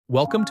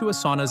Welcome to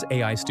Asana's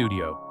AI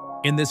Studio.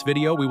 In this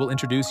video, we will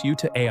introduce you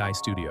to AI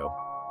Studio.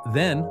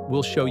 Then,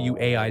 we'll show you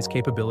AI's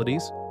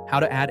capabilities, how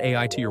to add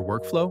AI to your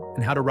workflow,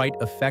 and how to write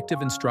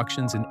effective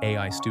instructions in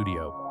AI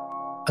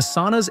Studio.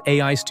 Asana's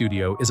AI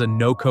Studio is a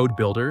no-code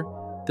builder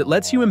that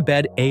lets you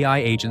embed AI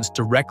agents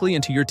directly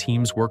into your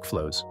team's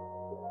workflows.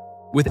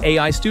 With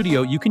AI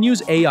Studio, you can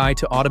use AI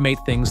to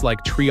automate things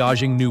like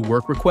triaging new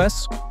work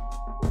requests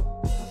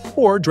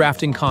or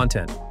drafting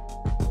content.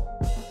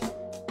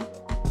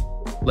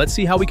 Let's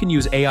see how we can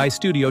use AI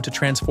Studio to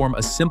transform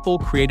a simple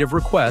creative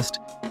request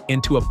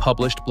into a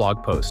published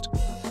blog post.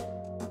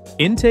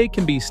 Intake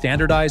can be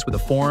standardized with a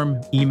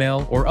form,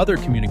 email, or other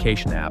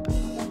communication app.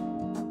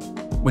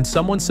 When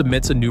someone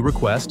submits a new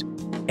request,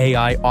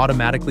 AI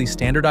automatically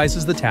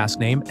standardizes the task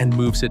name and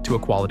moves it to a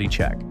quality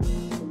check.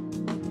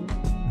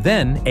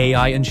 Then,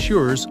 AI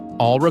ensures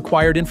all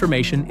required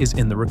information is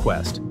in the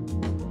request.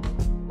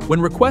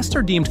 When requests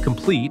are deemed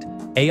complete,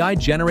 AI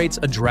generates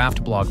a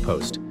draft blog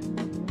post.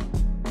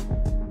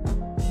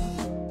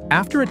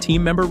 After a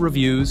team member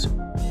reviews,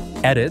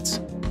 edits,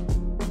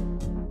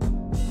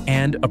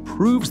 and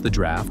approves the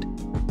draft,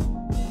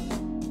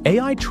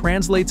 AI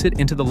translates it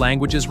into the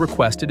languages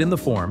requested in the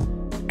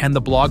form, and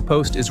the blog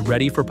post is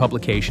ready for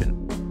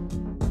publication.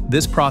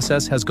 This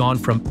process has gone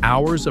from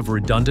hours of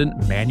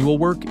redundant manual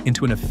work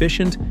into an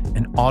efficient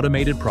and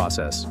automated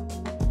process.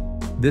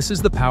 This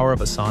is the power of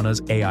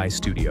Asana's AI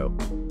Studio.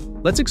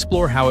 Let's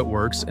explore how it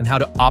works and how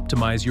to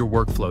optimize your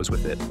workflows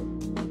with it.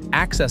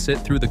 Access it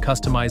through the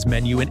Customize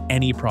menu in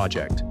any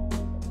project.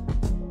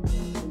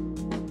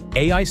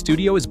 AI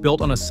Studio is built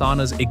on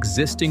Asana's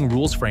existing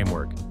rules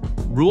framework.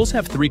 Rules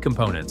have three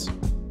components: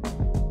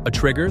 a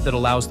trigger that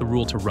allows the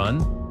rule to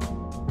run,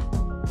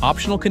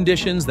 optional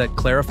conditions that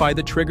clarify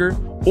the trigger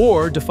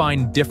or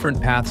define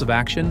different paths of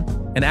action,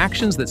 and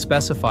actions that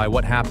specify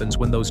what happens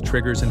when those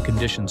triggers and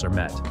conditions are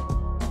met.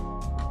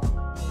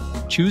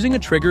 Choosing a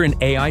trigger in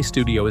AI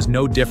Studio is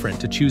no different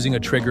to choosing a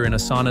trigger in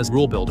Asana's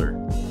Rule Builder.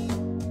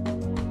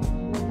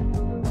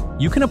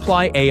 You can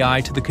apply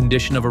AI to the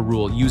condition of a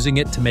rule using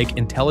it to make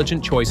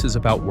intelligent choices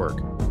about work.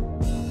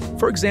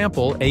 For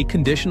example, a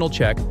conditional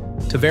check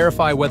to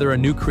verify whether a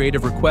new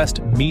creative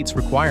request meets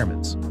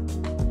requirements.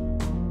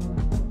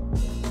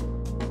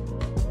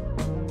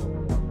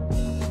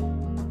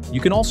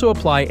 You can also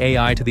apply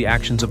AI to the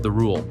actions of the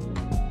rule.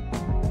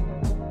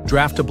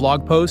 Draft a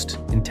blog post,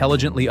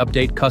 intelligently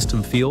update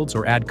custom fields,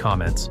 or add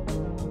comments.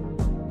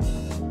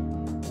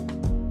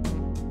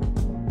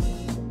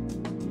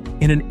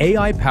 In an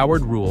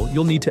AI-powered rule,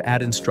 you'll need to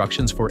add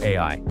instructions for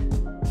AI,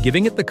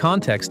 giving it the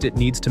context it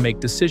needs to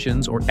make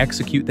decisions or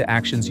execute the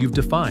actions you've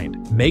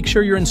defined. Make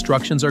sure your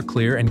instructions are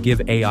clear and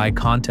give AI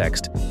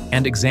context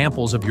and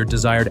examples of your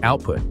desired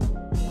output.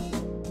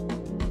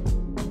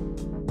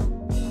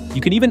 You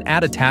can even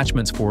add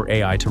attachments for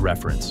AI to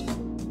reference.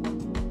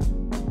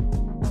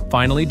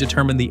 Finally,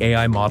 determine the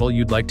AI model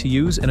you'd like to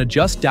use and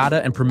adjust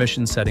data and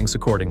permission settings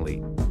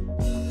accordingly.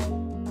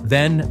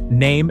 Then,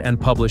 name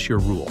and publish your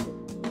rule.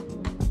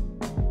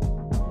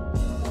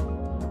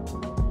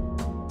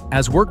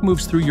 As work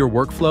moves through your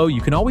workflow,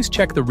 you can always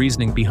check the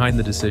reasoning behind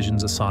the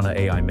decisions Asana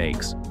AI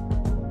makes.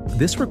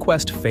 This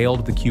request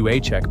failed the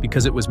QA check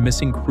because it was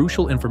missing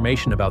crucial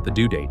information about the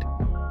due date.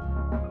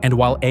 And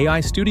while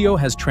AI Studio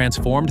has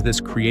transformed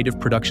this creative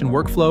production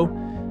workflow,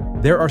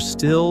 there are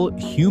still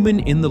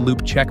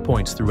human-in-the-loop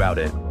checkpoints throughout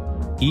it.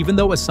 Even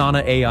though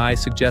Asana AI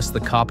suggests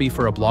the copy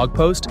for a blog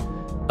post,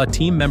 a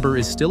team member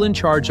is still in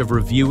charge of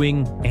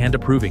reviewing and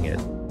approving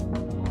it.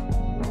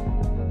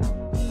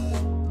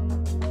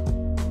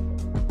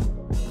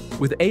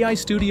 With AI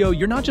Studio,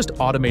 you're not just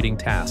automating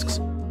tasks,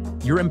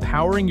 you're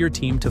empowering your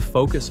team to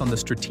focus on the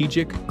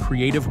strategic,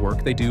 creative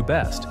work they do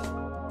best.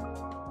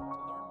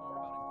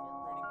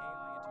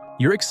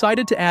 You're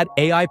excited to add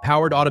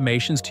AI-powered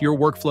automations to your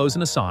workflows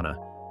in Asana.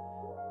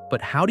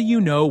 But how do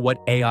you know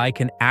what AI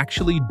can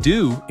actually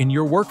do in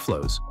your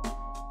workflows?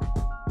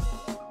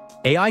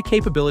 AI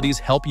capabilities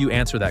help you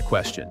answer that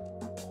question.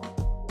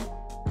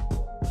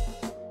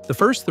 The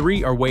first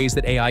three are ways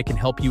that AI can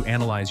help you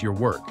analyze your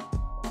work.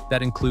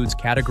 That includes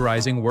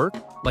categorizing work,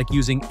 like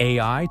using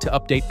AI to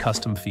update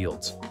custom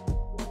fields.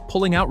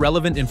 Pulling out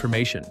relevant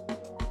information,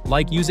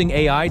 like using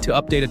AI to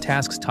update a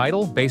task's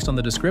title based on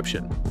the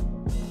description.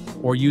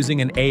 Or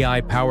using an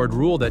AI-powered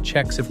rule that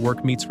checks if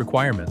work meets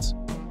requirements.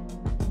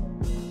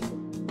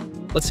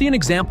 Let's see an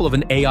example of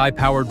an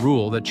AI-powered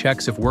rule that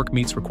checks if work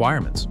meets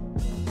requirements.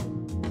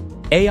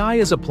 AI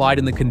is applied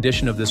in the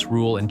condition of this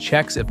rule and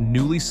checks if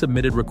newly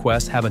submitted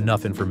requests have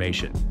enough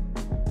information.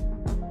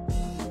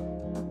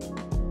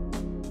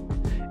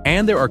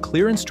 And there are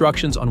clear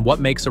instructions on what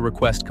makes a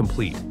request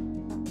complete.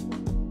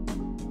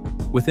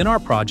 Within our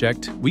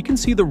project, we can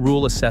see the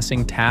rule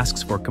assessing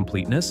tasks for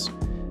completeness,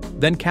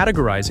 then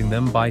categorizing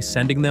them by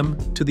sending them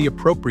to the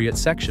appropriate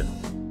section.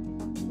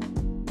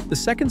 The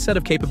second set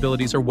of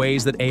capabilities are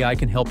ways that AI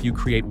can help you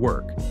create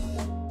work.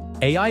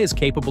 AI is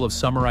capable of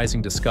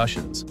summarizing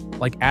discussions,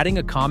 like adding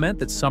a comment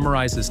that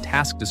summarizes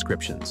task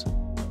descriptions,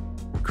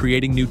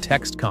 creating new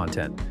text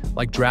content,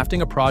 like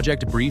drafting a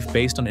project brief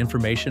based on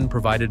information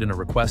provided in a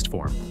request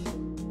form,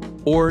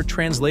 or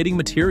translating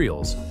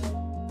materials,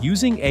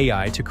 using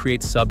AI to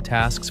create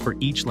subtasks for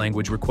each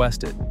language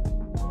requested.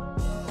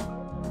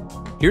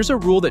 Here's a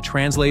rule that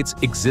translates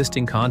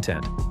existing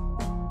content.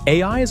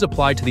 AI is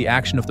applied to the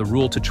action of the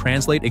rule to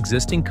translate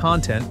existing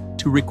content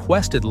to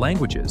requested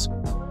languages.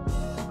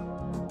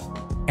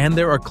 And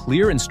there are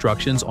clear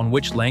instructions on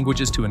which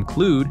languages to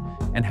include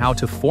and how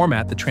to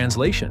format the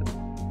translation.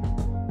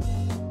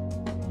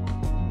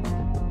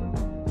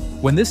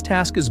 When this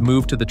task is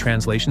moved to the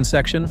translation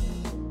section,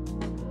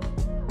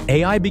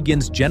 AI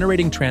begins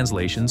generating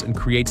translations and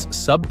creates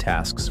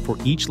subtasks for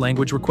each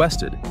language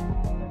requested.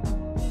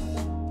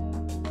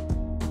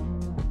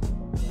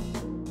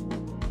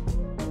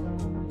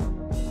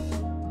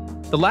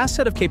 The last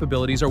set of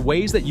capabilities are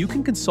ways that you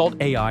can consult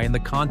AI in the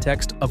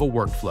context of a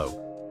workflow.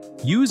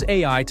 Use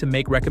AI to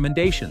make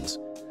recommendations,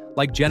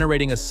 like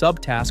generating a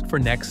subtask for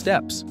next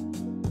steps.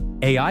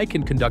 AI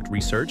can conduct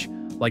research,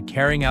 like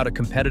carrying out a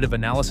competitive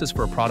analysis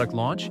for a product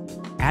launch,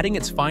 adding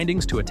its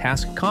findings to a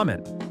task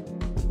comment,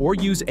 or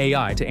use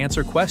AI to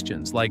answer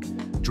questions, like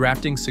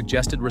drafting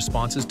suggested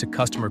responses to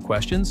customer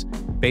questions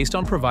based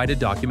on provided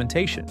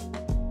documentation.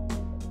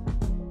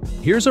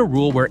 Here's a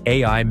rule where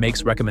AI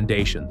makes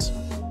recommendations.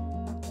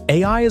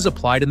 AI is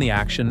applied in the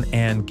action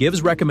and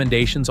gives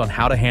recommendations on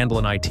how to handle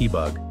an IT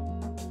bug.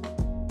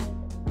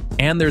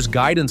 And there's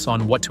guidance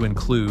on what to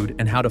include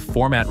and how to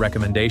format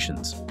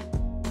recommendations.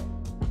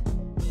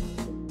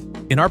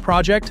 In our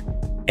project,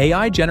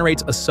 AI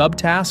generates a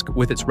subtask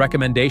with its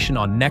recommendation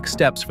on next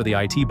steps for the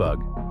IT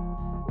bug.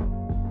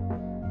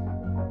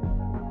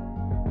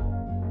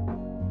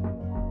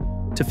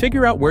 To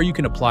figure out where you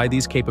can apply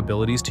these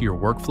capabilities to your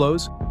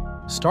workflows,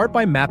 start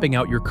by mapping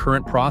out your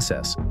current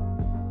process.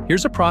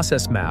 Here's a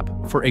process map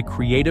for a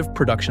creative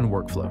production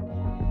workflow.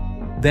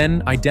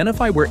 Then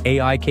identify where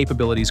AI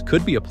capabilities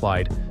could be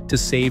applied to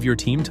save your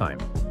team time.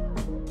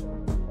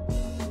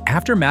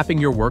 After mapping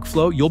your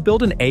workflow, you'll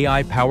build an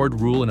AI-powered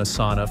rule in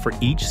Asana for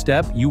each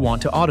step you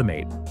want to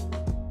automate.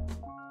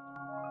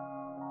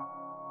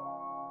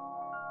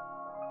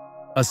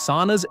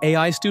 Asana's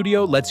AI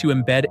Studio lets you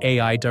embed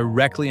AI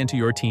directly into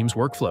your team's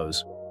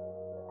workflows.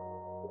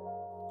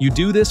 You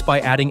do this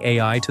by adding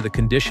AI to the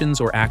conditions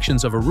or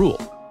actions of a rule,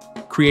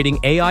 creating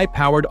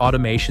AI-powered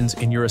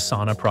automations in your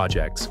Asana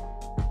projects.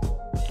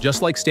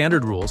 Just like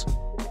standard rules,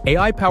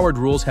 AI-powered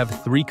rules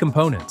have three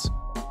components: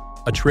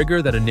 a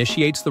trigger that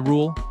initiates the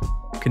rule,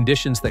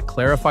 conditions that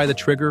clarify the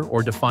trigger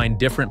or define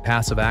different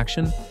paths of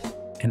action,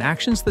 and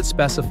actions that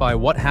specify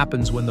what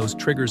happens when those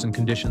triggers and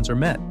conditions are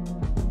met.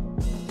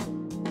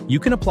 You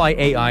can apply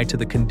AI to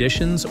the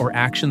conditions or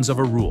actions of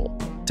a rule,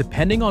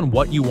 depending on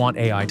what you want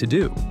AI to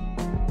do.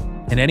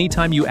 And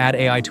anytime you add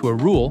AI to a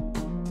rule,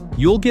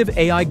 you'll give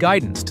AI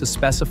guidance to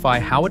specify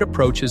how it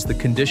approaches the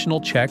conditional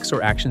checks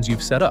or actions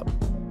you've set up.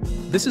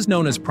 This is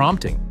known as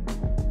prompting.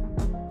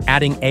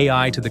 Adding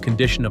AI to the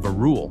condition of a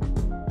rule,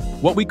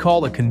 what we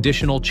call a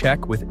conditional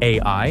check with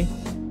AI,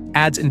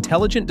 adds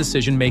intelligent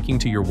decision-making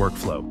to your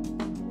workflow.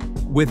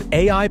 With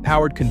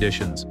AI-powered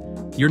conditions,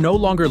 you're no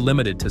longer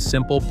limited to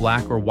simple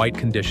black or white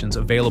conditions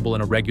available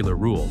in a regular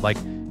rule, like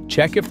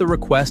check if the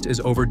request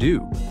is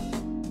overdue.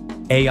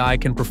 AI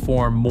can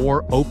perform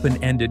more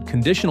open-ended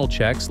conditional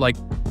checks, like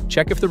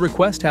check if the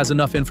request has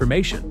enough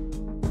information.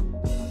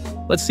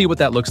 Let's see what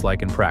that looks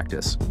like in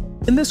practice.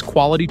 In this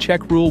quality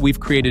check rule,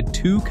 we've created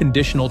two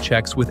conditional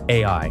checks with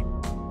AI,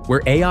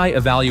 where AI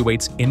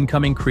evaluates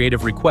incoming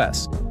creative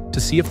requests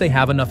to see if they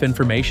have enough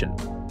information.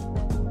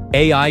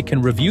 AI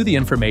can review the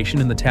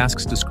information in the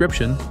task's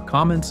description,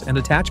 comments, and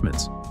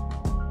attachments.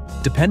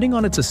 Depending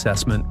on its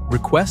assessment,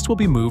 requests will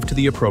be moved to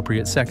the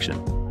appropriate section.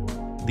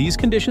 These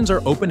conditions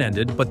are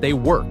open-ended, but they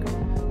work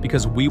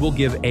because we will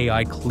give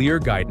AI clear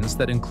guidance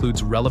that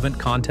includes relevant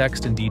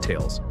context and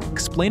details,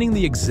 explaining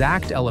the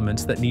exact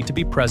elements that need to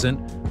be present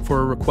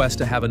for a request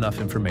to have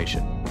enough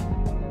information.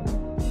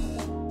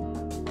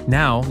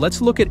 Now, let's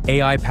look at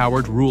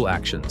AI-powered rule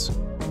actions.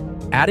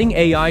 Adding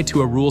AI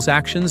to a rule's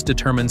actions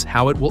determines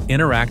how it will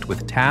interact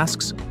with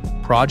tasks,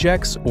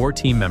 projects, or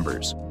team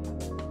members.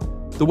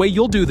 The way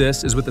you'll do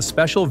this is with a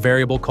special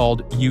variable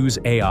called Use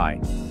AI.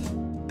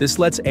 This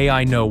lets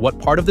AI know what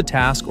part of the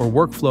task or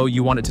workflow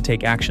you want it to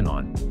take action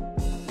on.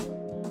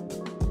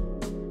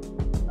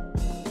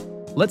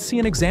 Let's see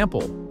an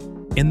example.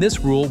 In this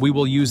rule, we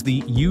will use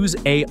the Use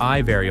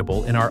AI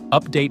variable in our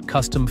Update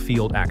Custom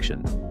Field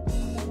action.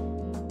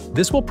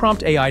 This will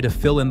prompt AI to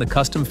fill in the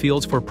custom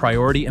fields for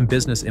priority and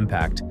business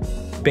impact,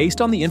 based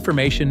on the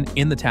information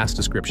in the task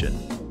description.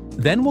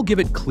 Then we'll give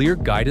it clear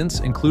guidance,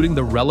 including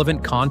the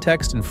relevant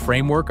context and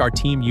framework our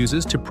team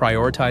uses to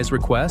prioritize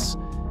requests,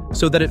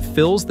 so that it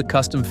fills the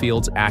custom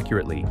fields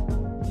accurately.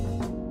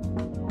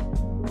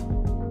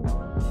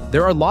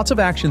 There are lots of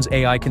actions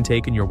AI can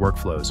take in your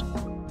workflows.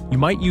 You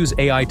might use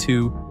AI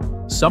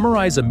to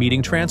summarize a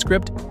meeting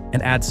transcript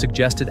and add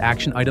suggested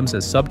action items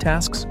as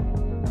subtasks,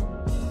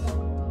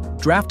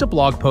 draft a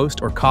blog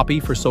post or copy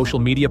for social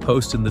media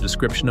posts in the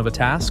description of a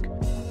task,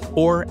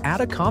 or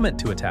add a comment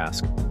to a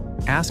task.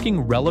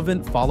 asking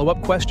relevant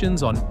follow-up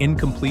questions on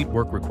incomplete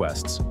work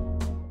requests.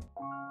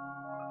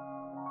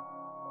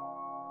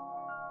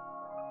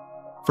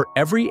 For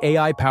every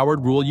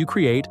AI-powered rule you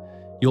create,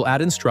 you'll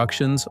add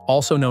instructions,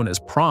 also known as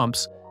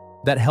prompts,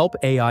 that help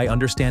AI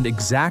understand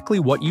exactly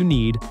what you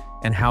need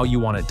and how you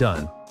want it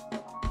done.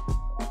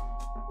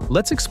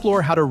 Let's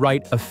explore how to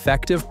write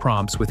effective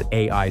prompts with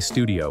AI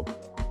Studio.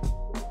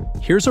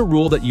 Here's a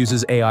rule that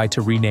uses AI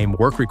to rename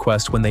work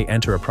requests when they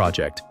enter a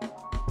project.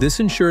 This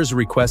ensures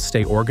requests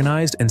stay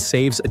organized and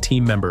saves a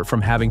team member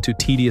from having to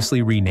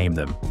tediously rename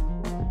them.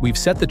 We've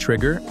set the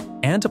trigger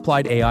and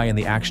applied AI in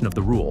the action of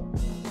the rule,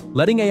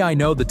 letting AI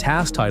know the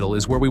task title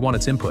is where we want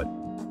its input.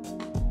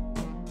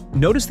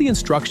 Notice the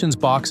instructions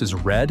box is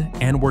red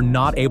and we're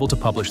not able to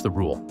publish the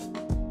rule.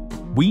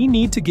 We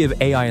need to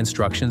give AI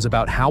instructions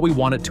about how we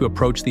want it to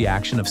approach the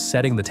action of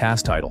setting the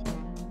task title.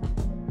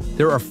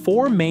 There are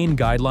 4 main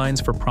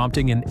guidelines for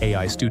prompting in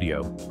AI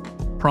Studio.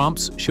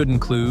 Prompts should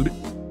include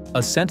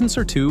a sentence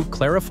or two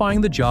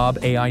clarifying the job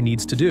AI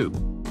needs to do,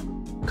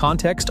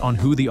 context on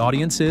who the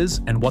audience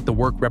is and what the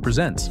work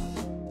represents,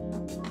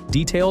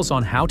 details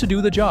on how to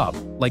do the job,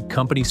 like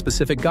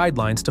company-specific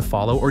guidelines to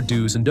follow or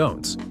do's and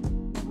don'ts,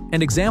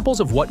 and examples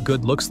of what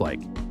good looks like.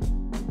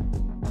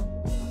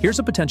 Here's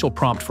a potential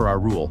prompt for our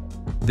rule.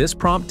 This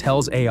prompt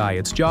tells AI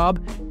its job,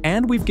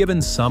 and we've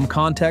given some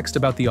context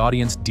about the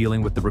audience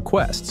dealing with the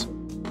requests.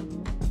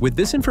 With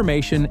this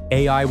information,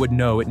 AI would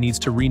know it needs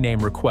to rename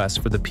requests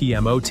for the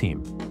PMO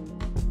team,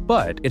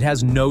 but it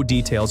has no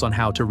details on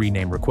how to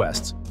rename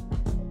requests.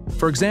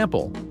 For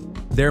example,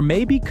 there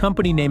may be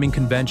company naming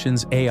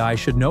conventions AI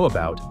should know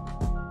about.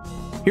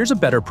 Here's a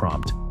better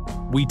prompt.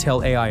 We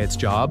tell AI its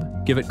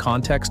job, give it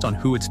context on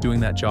who it's doing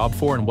that job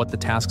for and what the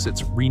tasks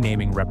it's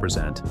renaming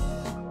represent.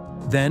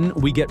 Then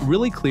we get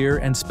really clear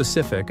and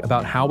specific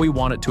about how we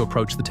want it to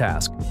approach the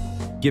task,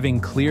 giving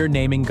clear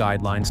naming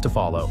guidelines to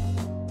follow.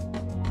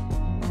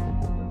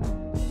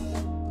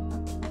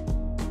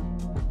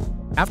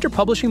 After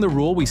publishing the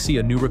rule, we see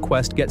a new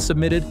request get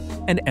submitted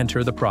and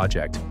enter the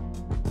project.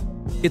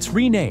 It's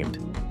renamed,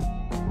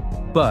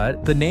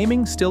 but the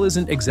naming still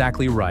isn't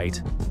exactly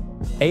right.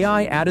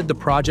 AI added the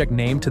project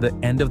name to the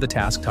end of the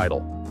task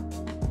title.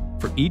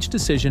 For each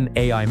decision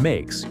AI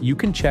makes, you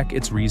can check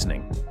its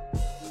reasoning.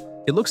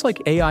 It looks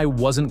like AI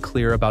wasn't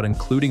clear about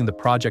including the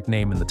project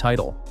name in the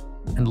title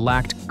and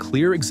lacked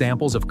clear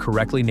examples of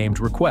correctly named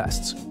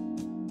requests.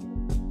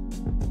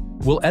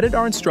 We'll edit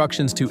our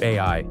instructions to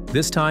AI,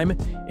 this time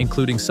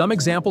including some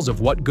examples of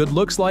what good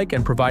looks like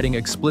and providing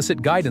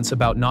explicit guidance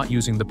about not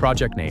using the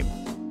project name.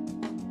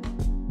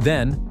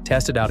 Then,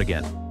 test it out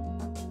again.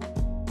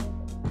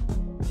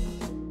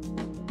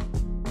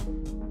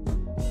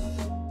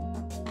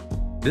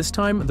 This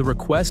time, the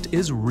request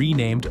is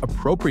renamed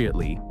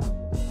appropriately.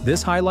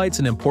 This highlights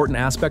an important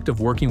aspect of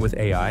working with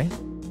AI.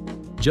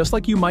 Just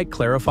like you might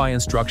clarify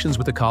instructions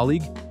with a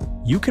colleague,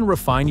 you can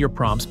refine your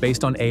prompts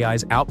based on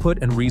AI's output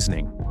and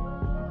reasoning.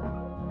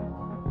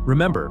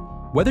 Remember,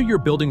 whether you're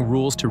building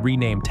rules to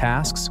rename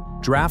tasks,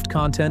 draft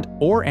content,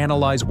 or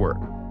analyze work,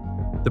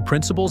 the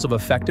principles of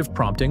effective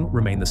prompting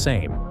remain the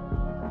same.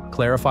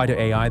 Clarify to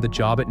AI the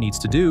job it needs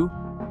to do,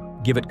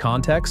 give it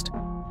context,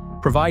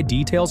 provide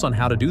details on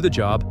how to do the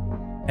job,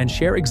 and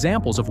share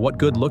examples of what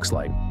good looks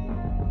like.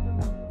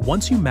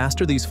 Once you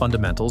master these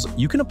fundamentals,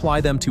 you can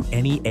apply them to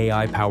any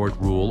AI-powered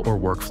rule or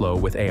workflow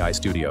with AI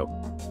Studio.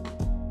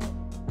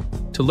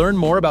 To learn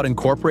more about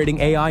incorporating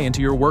AI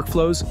into your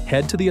workflows,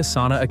 head to the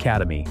Asana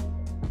Academy.